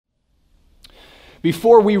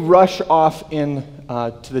Before we rush off in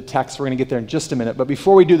to the text, we're going to get there in just a minute, but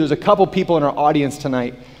before we do, there's a couple people in our audience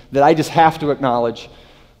tonight that I just have to acknowledge.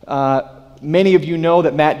 Many of you know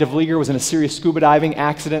that Matt DeVlieger was in a serious scuba diving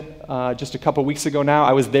accident just a couple weeks ago now.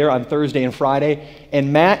 I was there on Thursday and Friday,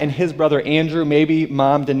 and Matt and his brother Andrew, maybe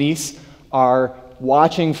mom Denise, are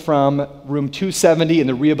watching from room 270 in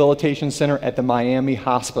the rehabilitation center at the Miami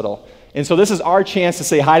Hospital. And so this is our chance to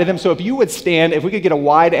say hi to them. So if you would stand, if we could get a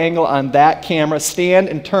wide angle on that camera, stand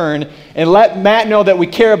and turn, and let Matt know that we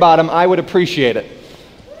care about him, I would appreciate it.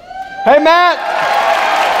 Hey, Matt!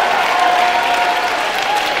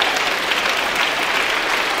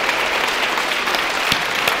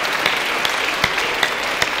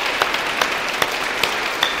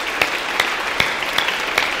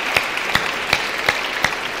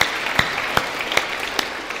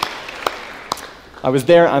 I was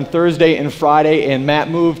there on Thursday and Friday, and Matt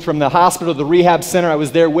moved from the hospital to the rehab center. I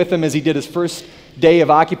was there with him as he did his first day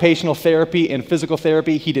of occupational therapy and physical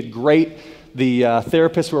therapy. He did great. The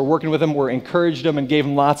therapists who were working with him encouraged him and gave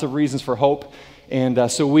him lots of reasons for hope.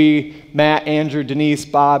 And so we, Matt, Andrew, Denise,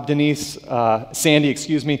 Bob,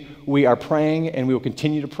 Sandy, we are praying, and we will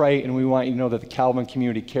continue to pray, and we want you to know that the Calvin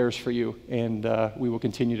community cares for you, and we will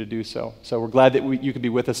continue to do so. So we're glad that you could be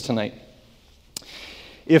with us tonight.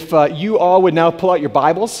 If you all would now pull out your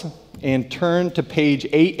Bibles and turn to page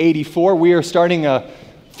 884, we are starting a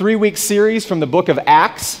 3-week series from the book of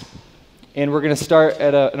Acts, and we're going to start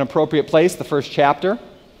at an appropriate place, the first chapter.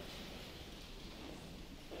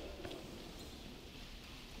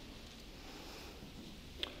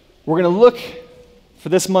 We're going to look for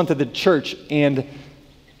this month at the church, and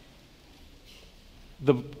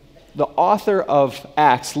the author of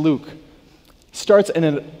Acts, Luke, starts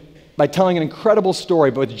by telling an incredible story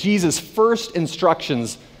with Jesus' first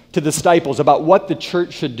instructions to the disciples about what the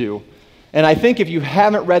church should do. And I think if you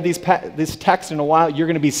haven't read this text in a while, you're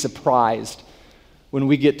going to be surprised when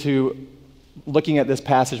we get to looking at this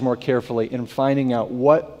passage more carefully and finding out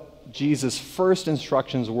what Jesus' first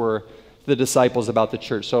instructions were to the disciples about the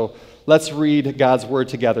church. So let's read God's word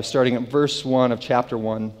together, starting at verse 1 of chapter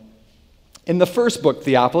 1. In the first book,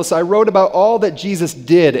 Theophilus, I wrote about all that Jesus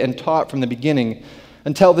did and taught from the beginning,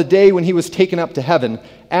 until the day when he was taken up to heaven,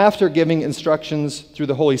 after giving instructions through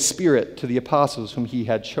the Holy Spirit to the apostles whom he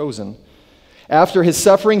had chosen. After his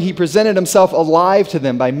suffering, he presented himself alive to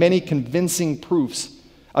them by many convincing proofs,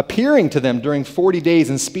 appearing to them during 40 days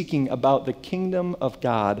and speaking about the kingdom of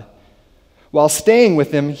God. While staying with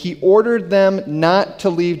them, he ordered them not to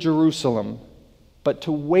leave Jerusalem, but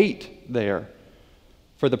to wait there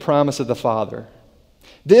for the promise of the Father.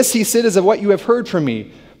 This, he said, is of what you have heard from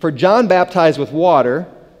me. For John baptized with water,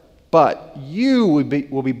 but you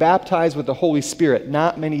will be baptized with the Holy Spirit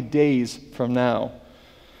not many days from now.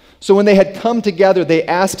 So when they had come together, they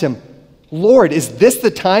asked him, Lord, is this the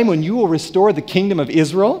time when you will restore the kingdom of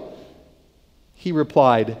Israel? He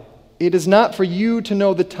replied, it is not for you to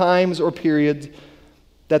know the times or periods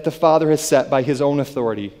that the Father has set by his own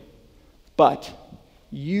authority, but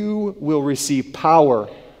you will receive power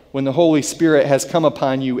when the Holy Spirit has come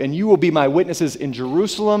upon you, and you will be my witnesses in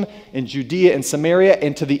Jerusalem, in Judea, and Samaria,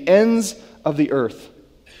 and to the ends of the earth.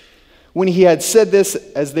 When he had said this,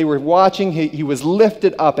 as they were watching, he was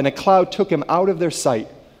lifted up, and a cloud took him out of their sight.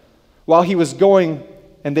 While he was going,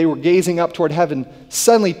 and they were gazing up toward heaven,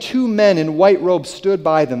 suddenly 2 men in white robes stood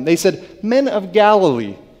by them. They said, Men of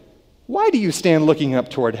Galilee, why do you stand looking up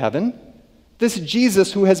toward heaven? This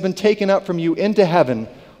Jesus who has been taken up from you into heaven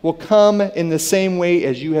will come in the same way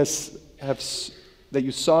as that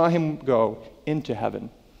you saw him go into heaven.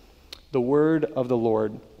 The word of the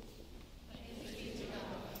Lord.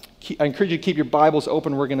 I encourage you to keep your Bibles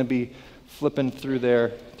open. We're going to be flipping through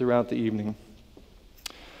there throughout the evening.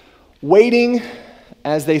 Waiting,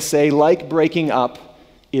 as they say, like breaking up,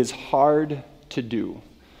 is hard to do.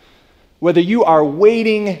 Whether you are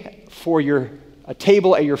waiting for a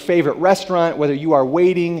table at your favorite restaurant, whether you are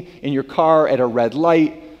waiting in your car at a red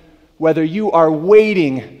light, whether you are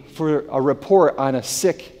waiting for a report on a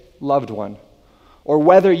sick loved one, or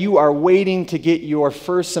whether you are waiting to get your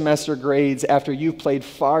first semester grades after you've played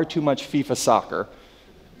far too much FIFA soccer,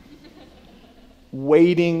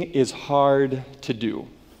 waiting is hard to do.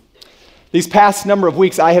 These past number of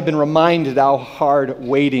weeks, I have been reminded how hard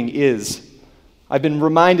waiting is. I've been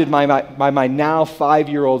reminded by my now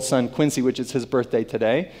 5-year-old son, Quincy, which is his birthday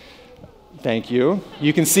today. Thank you.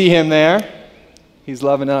 You can see him there. He's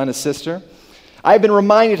loving on his sister. I've been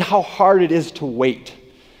reminded how hard it is to wait.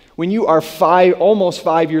 When you are almost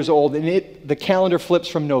 5 years old and the calendar flips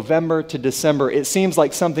from November to December, it seems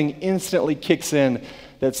like something instantly kicks in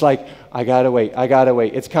that's like, I gotta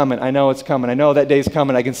wait, it's coming, I know it's coming, I know that day's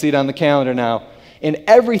coming, I can see it on the calendar now. And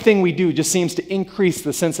everything we do just seems to increase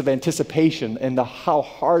the sense of anticipation and how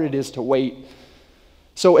hard it is to wait.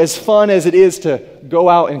 So as fun as it is to go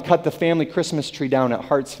out and cut the family Christmas tree down at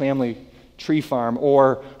Hart's Family Tree Farm,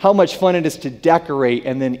 or how much fun it is to decorate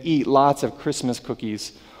and then eat lots of Christmas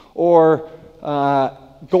cookies, or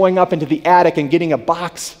going up into the attic and getting a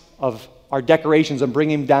box of our decorations and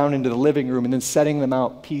bringing them down into the living room and then setting them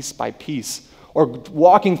out piece by piece, or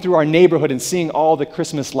walking through our neighborhood and seeing all the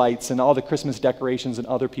Christmas lights and all the Christmas decorations in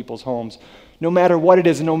other people's homes. No matter what it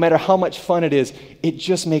is, and no matter how much fun it is, it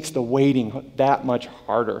just makes the waiting that much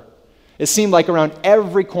harder. It seemed like around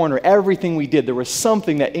every corner, everything we did, there was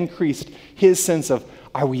something that increased his sense of,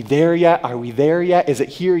 are we there yet? Are we there yet? Is it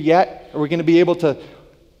here yet? Are we going to be able to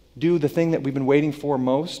do the thing that we've been waiting for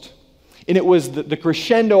most? And it was the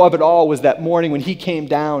crescendo of it all was that morning when he came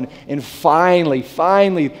down, and finally,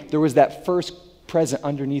 there was that first present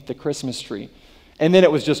underneath the Christmas tree. And then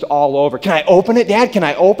it was just all over. Can I open it, Dad? Can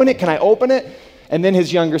I open it? Can I open it? And then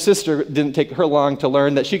his younger sister, didn't take her long to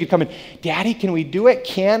learn that she could come in, Daddy, can we do it?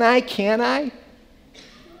 Can I?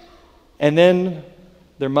 And then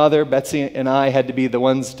their mother, Betsy, and I had to be the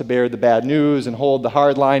ones to bear the bad news and hold the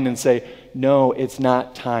hard line and say, no, it's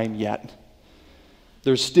not time yet.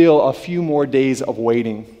 There's still a few more days of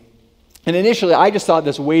waiting. And initially, I just thought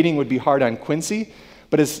this waiting would be hard on Quincy,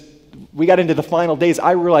 but as we got into the final days,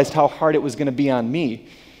 I realized how hard it was going to be on me.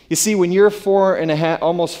 You see, when you're 4.5,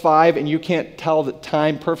 almost 5, and you can't tell the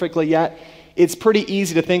time perfectly yet, it's pretty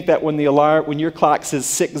easy to think that when your clock says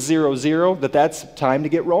 6:00, that's time to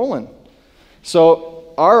get rolling.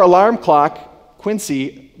 So our alarm clock,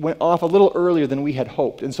 Quincy, went off a little earlier than we had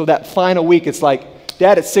hoped. And so that final week, it's like,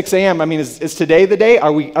 Dad, it's 6 a.m. I mean, is today the day?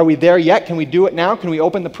 Are we there yet? Can we do it now? Can we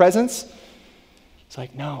open the presents? It's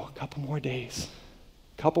like, no, a couple more days.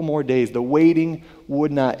 Couple more days. The waiting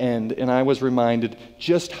would not end, and I was reminded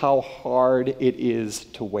just how hard it is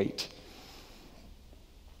to wait.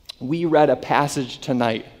 We read a passage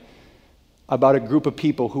tonight about a group of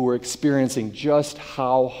people who were experiencing just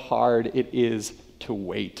how hard it is to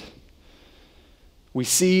wait. We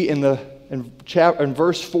see in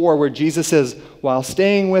verse 4 where Jesus says, while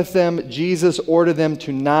staying with them, Jesus ordered them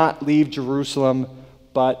to not leave Jerusalem,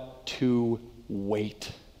 but to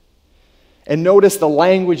wait. And notice the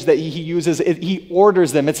language that he uses. He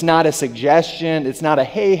orders them. It's not a suggestion. It's not a,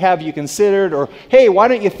 hey, have you considered? Or, hey, why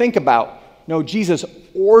don't you think about? No, Jesus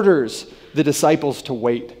orders the disciples to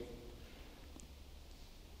wait.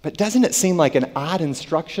 But doesn't it seem like an odd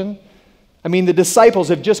instruction? I mean, the disciples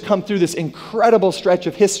have just come through this incredible stretch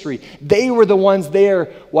of history. They were the ones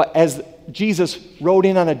there as Jesus rode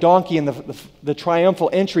in on a donkey in the triumphal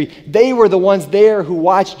entry. They were the ones there who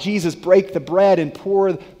watched Jesus break the bread and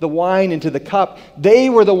pour the wine into the cup. They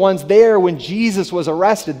were the ones there when Jesus was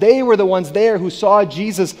arrested. They were the ones there who saw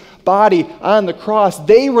Jesus' body on the cross.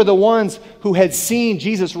 They were the ones who had seen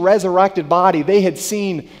Jesus' resurrected body. They had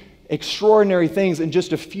seen extraordinary things in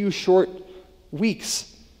just a few short weeks.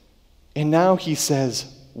 And now he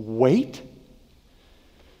says, wait?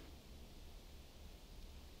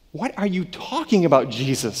 What are you talking about,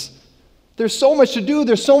 Jesus? There's so much to do.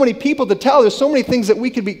 There's so many people to tell. There's so many things that we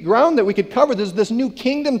could cover. There's this new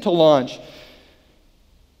kingdom to launch.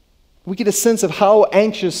 We get a sense of how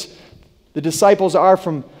anxious the disciples are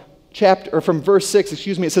from verse 6,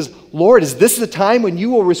 It says, Lord, is this the time when you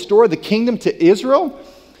will restore the kingdom to Israel?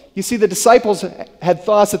 You see, the disciples had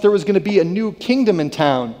thoughts that there was going to be a new kingdom in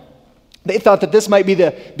town. They thought that this might be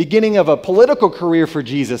the beginning of a political career for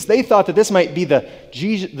Jesus. They thought that this might be the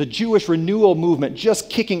Jewish renewal movement just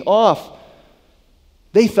kicking off.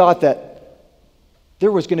 They thought that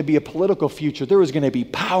there was going to be a political future. There was going to be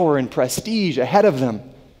power and prestige ahead of them.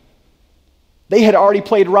 They had already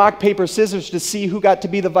played rock, paper, scissors to see who got to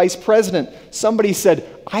be the vice president. Somebody said,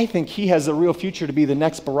 I think he has a real future to be the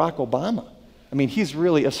next Barack Obama. I mean, he's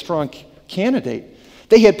really a strong candidate.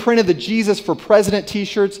 They had printed the Jesus for President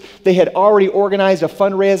t-shirts. They had already organized a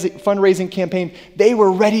fundraising campaign. They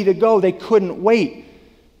were ready to go. They couldn't wait.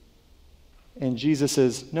 And Jesus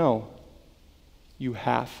says, no, you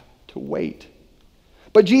have to wait.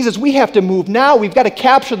 But Jesus, we have to move now. We've got to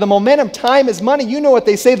capture the momentum. Time is money. You know what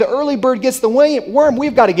they say, the early bird gets the worm.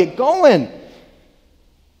 We've got to get going.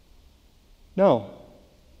 No,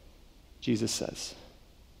 Jesus says,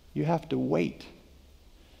 you have to wait.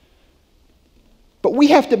 But we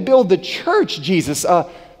have to build the church, Jesus.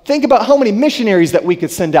 Think about how many missionaries that we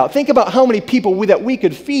could send out. Think about how many people that we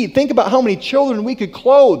could feed. Think about how many children we could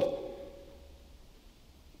clothe.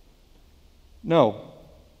 No,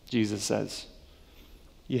 Jesus says,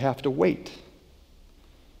 you have to wait.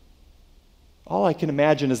 All I can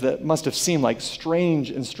imagine is that it must have seemed like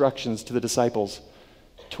strange instructions to the disciples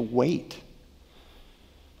to wait.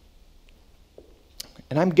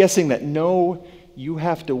 And I'm guessing that no, you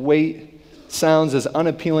have to wait sounds as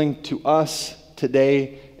unappealing to us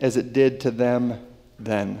today as it did to them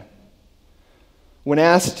then. When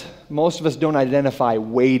asked, most of us don't identify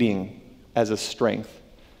waiting as a strength.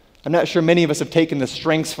 I'm not sure many of us have taken the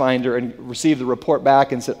Strengths Finder and received the report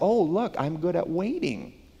back and said, oh, look, I'm good at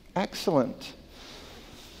waiting. Excellent.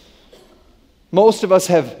 Most of us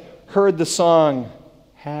have heard the song,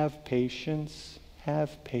 have patience,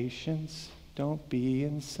 don't be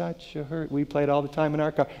in such a hurry. We play it all the time in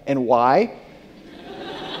our car. And why?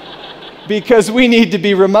 Because we need to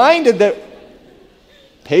be reminded that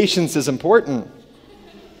patience is important.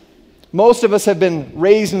 Most of us have been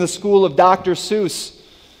raised in the school of Dr. Seuss.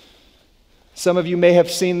 Some of you may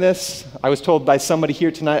have seen this. I was told by somebody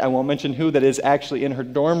here tonight, I won't mention who, that is actually in her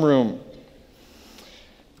dorm room.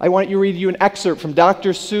 I want to read you an excerpt from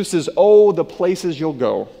Dr. Seuss's Oh, the Places You'll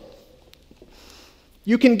Go.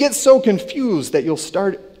 You can get so confused that you'll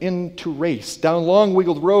start in to race down long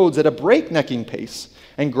wiggled roads at a breaknecking pace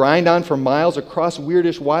and grind on for miles across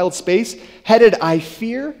weirdish wild space, headed, I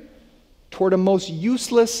fear, toward a most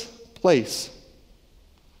useless place.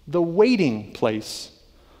 The waiting place.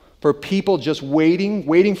 For people just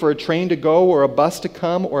waiting for a train to go, or a bus to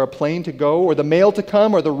come, or a plane to go, or the mail to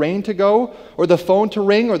come, or the rain to go, or the phone to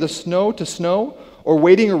ring, or the snow to snow, or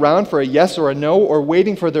waiting around for a yes or a no, or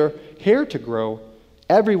waiting for their hair to grow.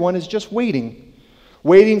 Everyone is just waiting.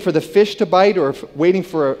 Waiting for the fish to bite, or waiting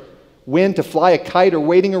for a wind to fly a kite, or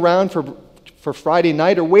waiting around for Friday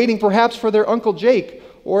night, or waiting perhaps for their Uncle Jake,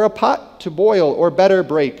 or a pot to boil, or better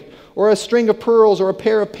break, or a string of pearls, or a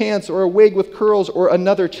pair of pants, or a wig with curls, or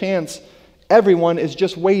another chance. Everyone is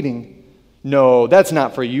just waiting. No, that's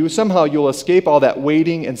not for you. Somehow you'll escape all that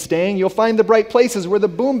waiting and staying. You'll find the bright places where the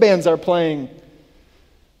boom bands are playing.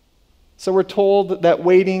 So we're told that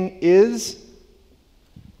waiting is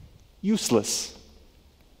useless.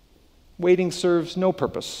 Waiting serves no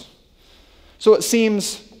purpose. So it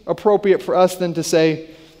seems appropriate for us then to say,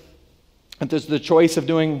 if there's the choice of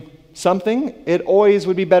doing something, it always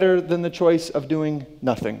would be better than the choice of doing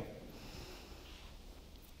nothing.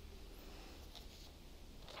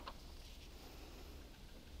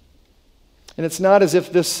 And it's not as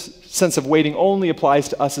if this sense of waiting only applies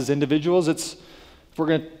to us as individuals. If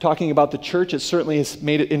we're talking about the church, it certainly has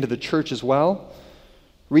made it into the church as well.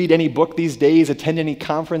 Read any book these days, attend any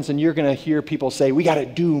conference, and you're going to hear people say, we got to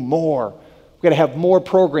do more. We got to have more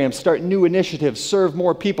programs, start new initiatives, serve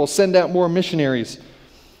more people, send out more missionaries.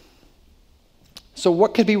 So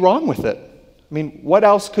what could be wrong with it? I mean, what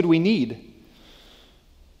else could we need?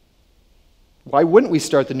 Why wouldn't we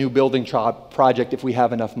start the new building project if we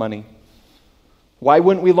have enough money? Why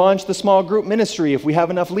wouldn't we launch the small group ministry if we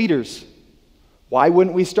have enough leaders? Why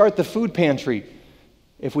wouldn't we start the food pantry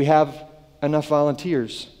if we have enough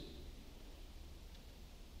volunteers?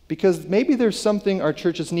 Because maybe there's something our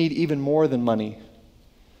churches need even more than money.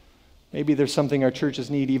 Maybe there's something our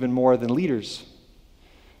churches need even more than leaders.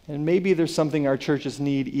 And maybe there's something our churches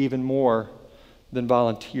need even more than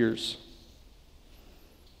volunteers.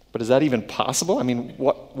 But is that even possible? I mean,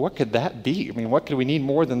 what could that be? I mean, what could we need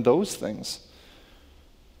more than those things?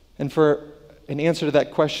 And for an answer to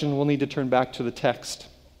that question, we'll need to turn back to the text.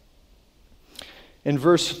 In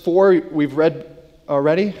verse 4, we've read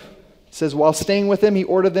already, it says, while staying with them, he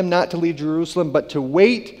ordered them not to leave Jerusalem, but to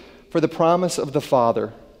wait for the promise of the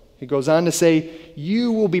Father. He goes on to say,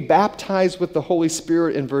 you will be baptized with the Holy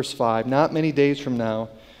Spirit in verse 5, not many days from now.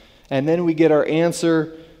 And then we get our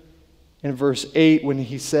answer in verse 8 when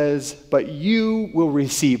he says, but you will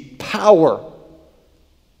receive power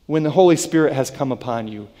when the Holy Spirit has come upon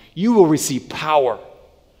you. You will receive power.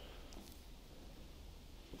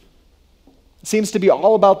 It seems to be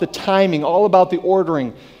all about the timing, all about the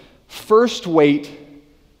ordering. First wait,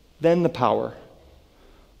 then the power.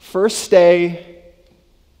 First stay,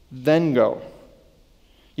 then go.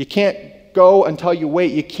 You can't go until you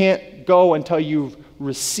wait. You can't go until you've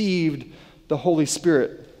received the Holy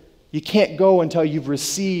Spirit. You can't go until you've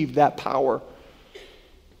received that power.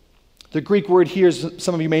 The Greek word here, as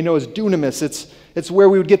some of you may know, is dunamis. It's where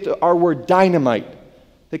we would get our word dynamite.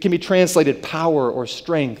 That can be translated power or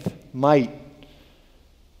strength, might.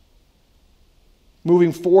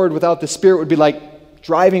 Moving forward without the Spirit would be like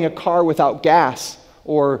driving a car without gas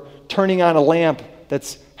or turning on a lamp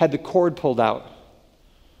that's had the cord pulled out.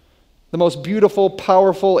 The most beautiful,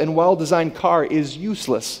 powerful, and well-designed car is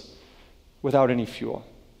useless without any fuel.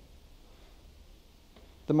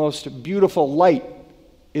 The most beautiful light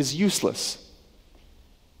is useless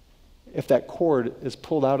if that cord is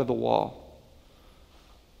pulled out of the wall.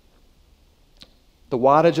 The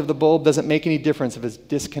wattage of the bulb doesn't make any difference if it's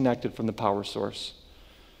disconnected from the power source.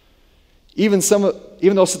 Even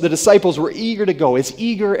though the disciples were eager to go, as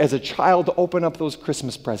eager as a child to open up those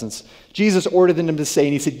Christmas presents, Jesus ordered them to stay,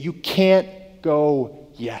 and he said, you can't go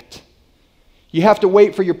yet. You have to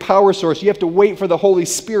wait for your power source. You have to wait for the Holy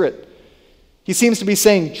Spirit. He seems to be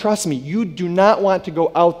saying, trust me, you do not want to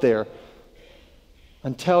go out there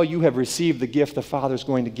until you have received the gift the Father's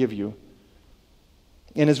going to give you.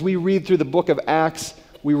 And as we read through the book of Acts,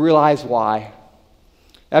 we realize why.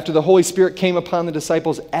 After the Holy Spirit came upon the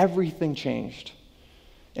disciples, everything changed.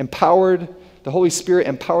 The Holy Spirit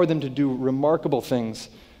empowered them to do remarkable things.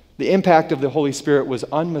 The impact of the Holy Spirit was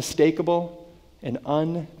unmistakable and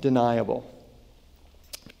undeniable.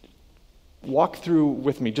 Walk through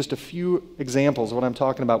with me just a few examples of what I'm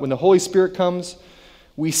talking about. When the Holy Spirit comes,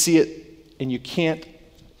 we see it, and you can't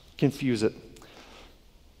confuse it.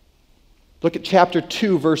 Look at chapter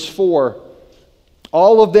 2, verse 4.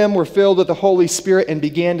 All of them were filled with the Holy Spirit and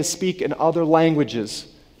began to speak in other languages.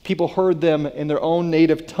 People heard them in their own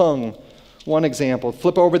native tongue. One example.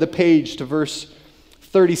 Flip over the page to verse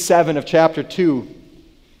 37 of chapter 2.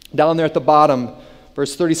 Down there at the bottom,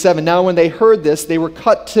 verse 37. Now when they heard this, they were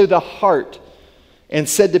cut to the heart and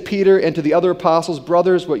said to Peter and to the other apostles,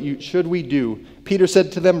 brothers, what should we do? Peter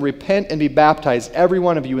said to them, repent and be baptized, every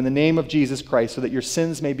one of you, in the name of Jesus Christ, so that your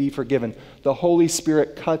sins may be forgiven. The Holy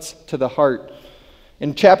Spirit cuts to the heart.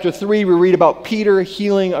 In chapter 3, we read about Peter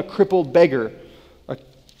healing a crippled beggar,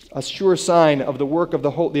 a sure sign of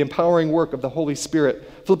the empowering work of the Holy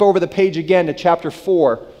Spirit. Flip over the page again to chapter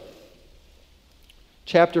 4.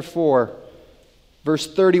 Chapter 4,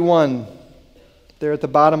 verse 31, there at the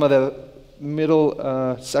bottom of the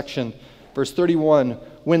middle section. Verse 31,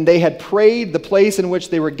 when they had prayed, the place in which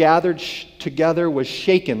they were gathered together was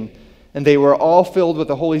shaken, and they were all filled with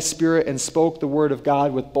the Holy Spirit and spoke the word of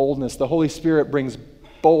God with boldness. The Holy Spirit brings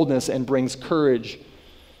boldness and brings courage.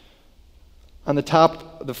 On the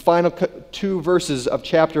top, the final two verses of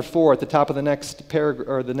chapter 4, at the top of the next paragraph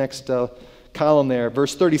or the next column there,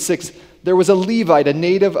 verse 36, there was a Levite, a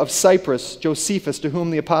native of Cyprus, Josephus, to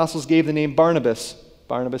whom the apostles gave the name Barnabas.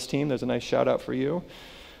 Barnabas team, there's a nice shout out for you,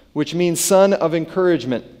 which means son of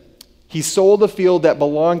encouragement. He sold a field that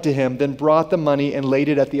belonged to him, then brought the money and laid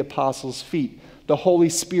it at the apostles' feet. The Holy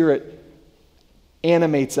Spirit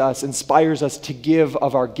animates us, inspires us to give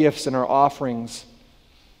of our gifts and our offerings.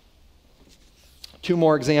 Two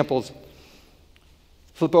more examples.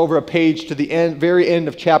 Flip over a page to the very end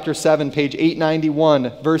of chapter 7, page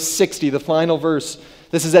 891, verse 60, the final verse.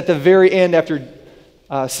 This is at the very end after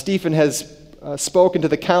Stephen has spoken to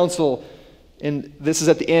the council, and this is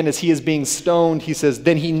at the end as he is being stoned. He says,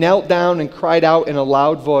 then he knelt down and cried out in a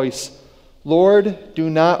loud voice, Lord, do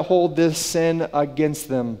not hold this sin against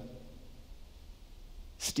them.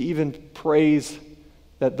 Stephen prays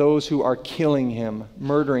that those who are killing him,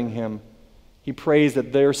 murdering him, he prays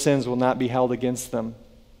that their sins will not be held against them.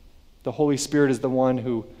 The Holy Spirit is the one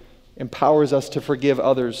who empowers us to forgive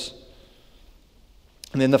others.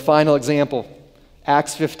 And then the final example,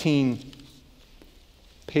 Acts 15,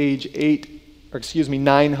 page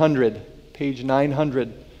 900, page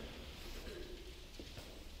 900.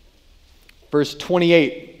 Verse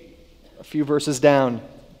 28, a few verses down,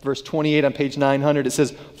 verse 28 on page 900, it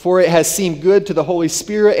says, for it has seemed good to the Holy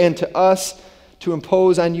Spirit and to us to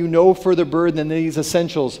impose on you no further burden than these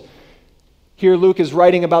essentials. Here Luke is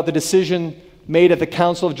writing about the decision made at the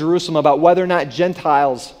Council of Jerusalem about whether or not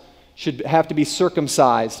Gentiles should have to be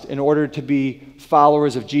circumcised in order to be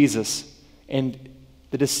followers of Jesus. And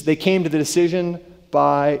they came to the decision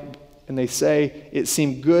and they say, it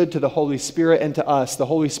seemed good to the Holy Spirit and to us. The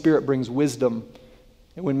Holy Spirit brings wisdom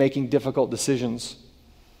when making difficult decisions.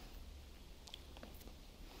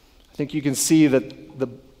 I think you can see that the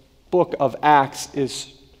book of Acts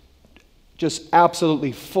is just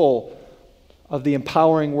absolutely full of the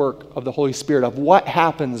empowering work of the Holy Spirit, of what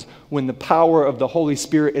happens when the power of the Holy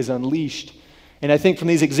Spirit is unleashed. And I think from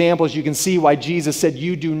these examples you can see why Jesus said,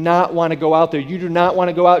 you do not want to go out there. You do not want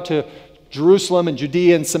to go out to Jerusalem and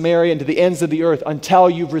Judea and Samaria and to the ends of the earth until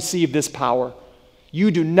you've received this power.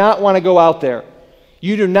 You do not want to go out there.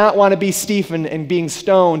 You do not want to be Stephen and being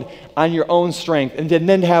stoned on your own strength and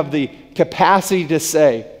then have the capacity to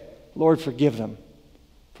say, Lord, forgive them,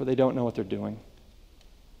 for they don't know what they're doing.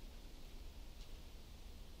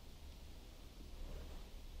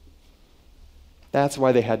 That's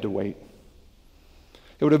why they had to wait.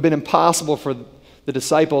 It would have been impossible for the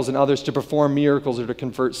disciples and others to perform miracles or to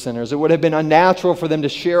convert sinners. It would have been unnatural for them to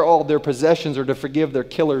share all their possessions or to forgive their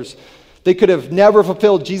killers. They could have never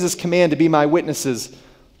fulfilled Jesus' command to be my witnesses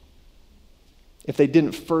if they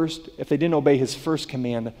didn't obey his first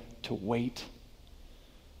command to wait.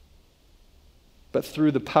 But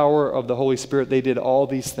through the power of the Holy Spirit, they did all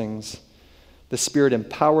these things. The Spirit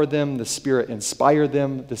empowered them. The Spirit inspired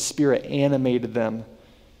them. The Spirit animated them.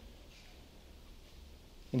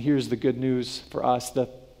 And here's the good news for us. The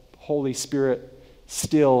Holy Spirit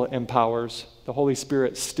still empowers. The Holy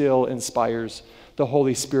Spirit still inspires. The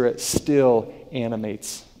Holy Spirit still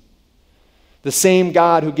animates. The same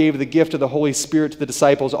God who gave the gift of the Holy Spirit to the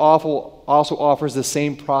disciples also offers the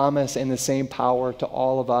same promise and the same power to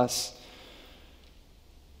all of us.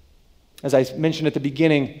 As I mentioned at the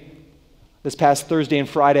beginning, this past Thursday and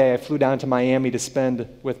Friday, I flew down to Miami to spend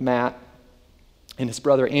with Matt and his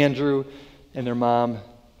brother Andrew and their mom,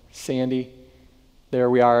 Sandy. There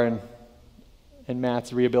we are in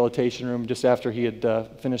Matt's rehabilitation room just after he had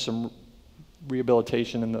finished some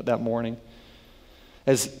rehabilitation that morning.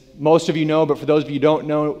 As most of you know, but for those of you who don't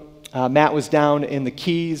know, Matt was down in the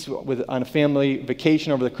Keys on a family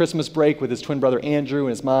vacation over the Christmas break with his twin brother Andrew and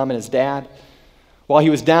his mom and his dad. While he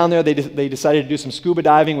was down there, they decided to do some scuba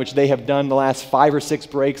diving, which they have done the last 5 or 6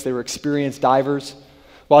 breaks. They were experienced divers.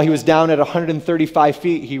 While he was down at 135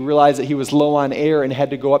 feet, he realized that he was low on air and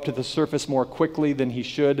had to go up to the surface more quickly than he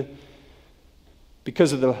should.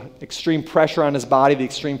 Because of the extreme pressure on his body, the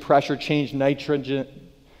extreme pressure changed nitrogen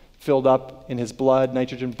filled up in his blood.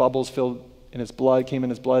 Nitrogen bubbles filled in his blood, came in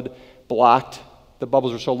his blood, blocked. The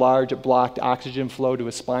bubbles were so large, it blocked oxygen flow to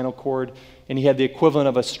his spinal cord. And he had the equivalent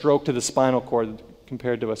of a stroke to the spinal cord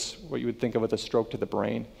compared to what you would think of as a stroke to the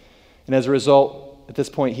brain. And as a result, at this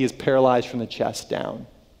point, he is paralyzed from the chest down.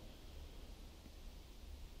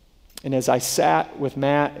 And as I sat with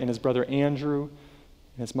Matt and his brother Andrew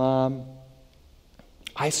and his mom,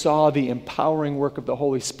 I saw the empowering work of the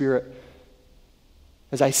Holy Spirit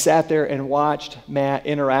as I sat there and watched Matt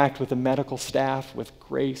interact with the medical staff with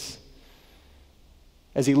grace.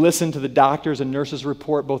 As he listened to the doctors and nurses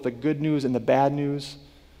report both the good news and the bad news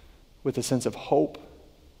with a sense of hope.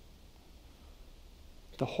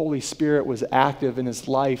 The Holy Spirit was active in his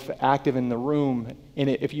life, active in the room. And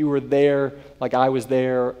if you were there, like I was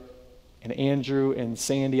there, and Andrew and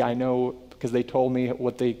Sandy, I know because they told me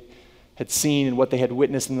what they had seen and what they had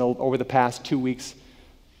witnessed over the past 2 weeks.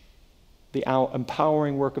 The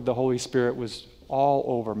empowering work of the Holy Spirit was all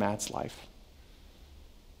over Matt's life.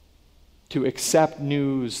 To accept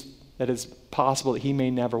news that it's possible that he may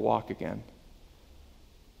never walk again.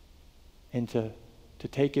 And to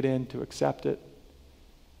take it in, to accept it.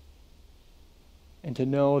 And to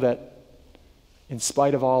know that in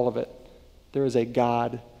spite of all of it, there is a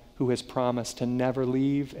God who has promised to never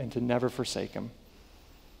leave and to never forsake him.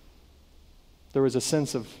 There was a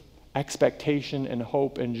sense of expectation and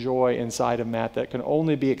hope and joy inside of Matt that can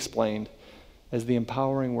only be explained as the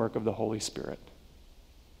empowering work of the Holy Spirit.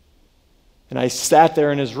 And I sat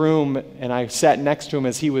there in his room and I sat next to him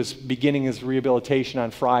as he was beginning his rehabilitation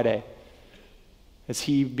on Friday, as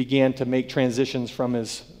he began to make transitions from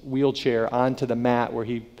his wheelchair onto the mat where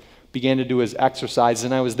he began to do his exercises.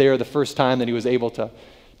 And I was there the first time that he was able to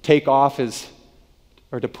put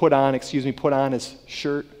on his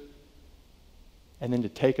shirt, and then to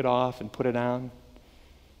take it off and put it on.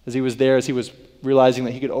 As he was there, as he was realizing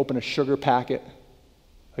that he could open a sugar packet,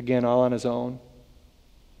 again, all on his own.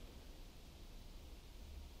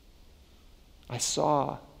 I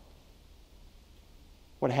saw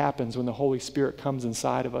what happens when the Holy Spirit comes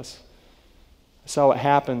inside of us. I saw what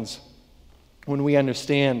happens when we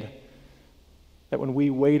understand that when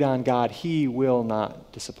we wait on God, He will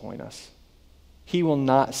not disappoint us. He will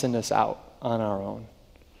not send us out on our own.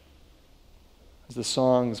 As the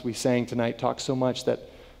songs we sang tonight talk so much that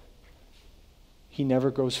He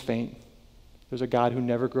never grows faint. There's a God who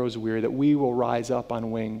never grows weary, that we will rise up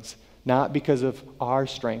on wings, not because of our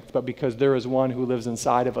strength, but because there is one who lives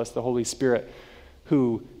inside of us, the Holy Spirit,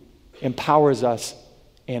 who empowers us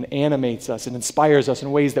and animates us and inspires us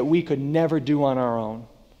in ways that we could never do on our own.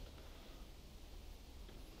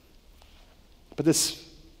 But this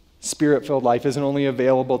Spirit-filled life isn't only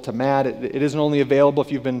available to Matt. It isn't only available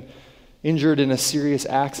if you've been injured in a serious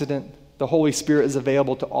accident. The Holy Spirit is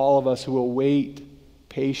available to all of us who will wait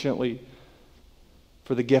patiently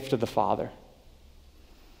for the gift of the Father.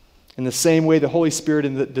 In the same way the Holy Spirit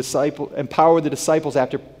empowered the disciples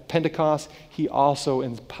after Pentecost, He also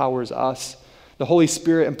empowers us. The Holy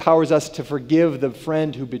Spirit empowers us to forgive the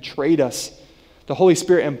friend who betrayed us. The Holy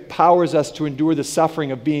Spirit empowers us to endure the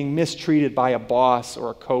suffering of being mistreated by a boss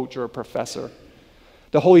or a coach or a professor.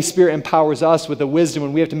 The Holy Spirit empowers us with the wisdom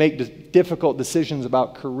when we have to make difficult decisions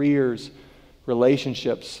about careers,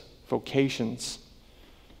 relationships, vocations.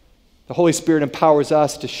 The Holy Spirit empowers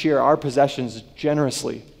us to share our possessions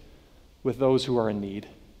generously with those who are in need.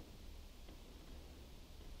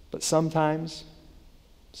 But sometimes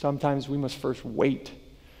we must first wait.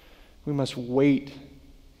 We must wait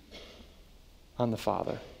on the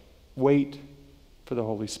Father. Wait for the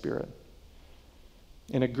Holy Spirit.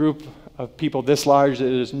 In a group of people this large, there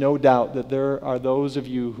is no doubt that there are those of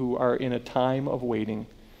you who are in a time of waiting.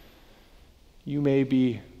 You may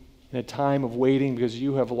be in a time of waiting because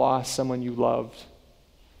you have lost someone you loved.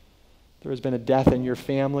 There has been a death in your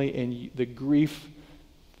family, and the grief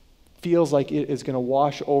feels like it is going to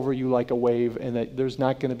wash over you like a wave, and that there's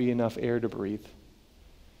not going to be enough air to breathe.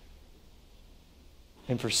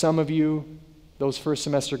 And for some of you, those first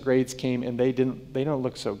semester grades came and they don't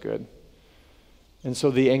look so good. And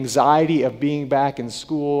so the anxiety of being back in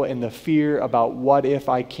school and the fear about what if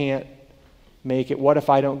I can't make it, what if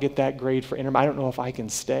I don't get that grade for interim, I don't know if I can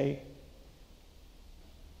stay.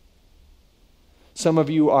 Some of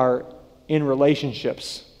you are in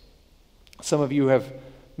relationships. Some of you have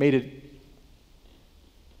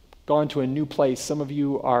gone to a new place. Some of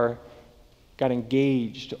you got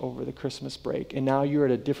engaged over the Christmas break, and now you're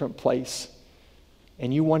at a different place,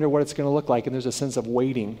 and you wonder what it's going to look like, and there's a sense of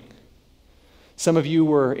waiting. Some of you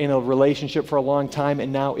were in a relationship for a long time,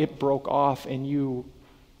 and now it broke off, and you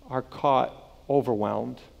are caught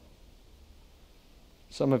overwhelmed.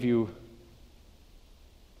 Some of your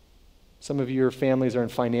families are in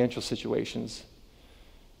financial situations.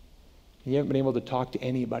 You haven't been able to talk to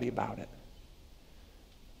anybody about it.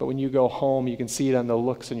 But when you go home, you can see it on the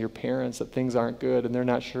looks in your parents that things aren't good, and they're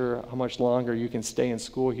not sure how much longer you can stay in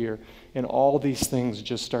school here. And all these things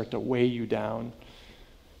just start to weigh you down.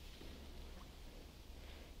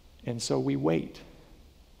 And so we wait.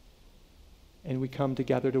 And we come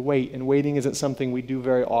together to wait. And waiting isn't something we do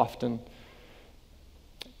very often.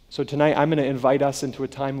 So tonight I'm going to invite us into a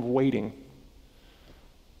time of waiting.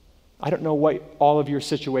 I don't know what all of your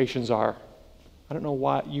situations are. I don't know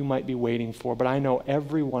what you might be waiting for, but I know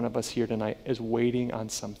every one of us here tonight is waiting on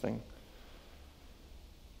something.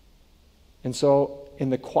 And so in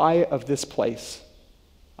the quiet of this place,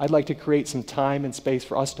 I'd like to create some time and space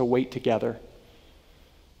for us to wait together.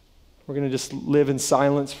 We're going to just live in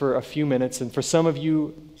silence for a few minutes. And for some of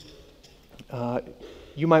you,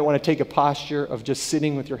 you might want to take a posture of just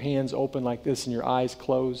sitting with your hands open like this and your eyes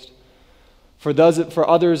closed. For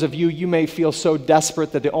others of you, you may feel so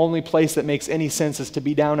desperate that the only place that makes any sense is to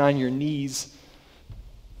be down on your knees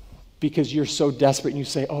because you're so desperate, and you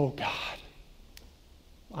say, "Oh God,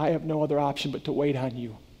 I have no other option but to wait on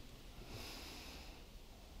you."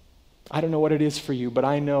 I don't know what it is for you, but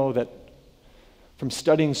I know that from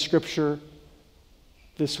studying Scripture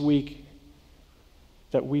this week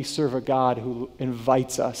that we serve a God who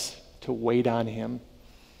invites us to wait on Him.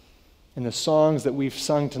 And the songs that we've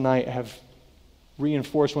sung tonight have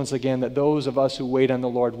reinforced once again that those of us who wait on the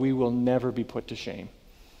Lord, we will never be put to shame.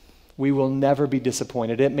 We will never be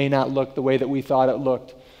disappointed. It may not look the way that we thought it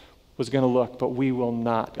was going to look, but we will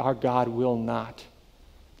not. Our God will not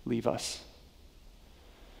leave us.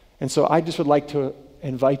 And so I just would like to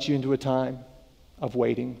invite you into a time of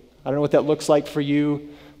waiting. I don't know what that looks like for you,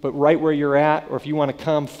 but right where you're at, or if you want to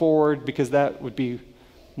come forward because that would be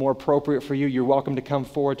more appropriate for you, you're welcome to come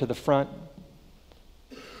forward to the front.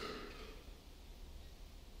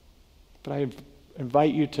 But I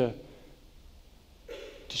invite you to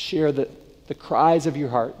share the cries of your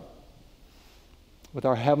heart with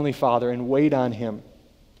our Heavenly Father and wait on Him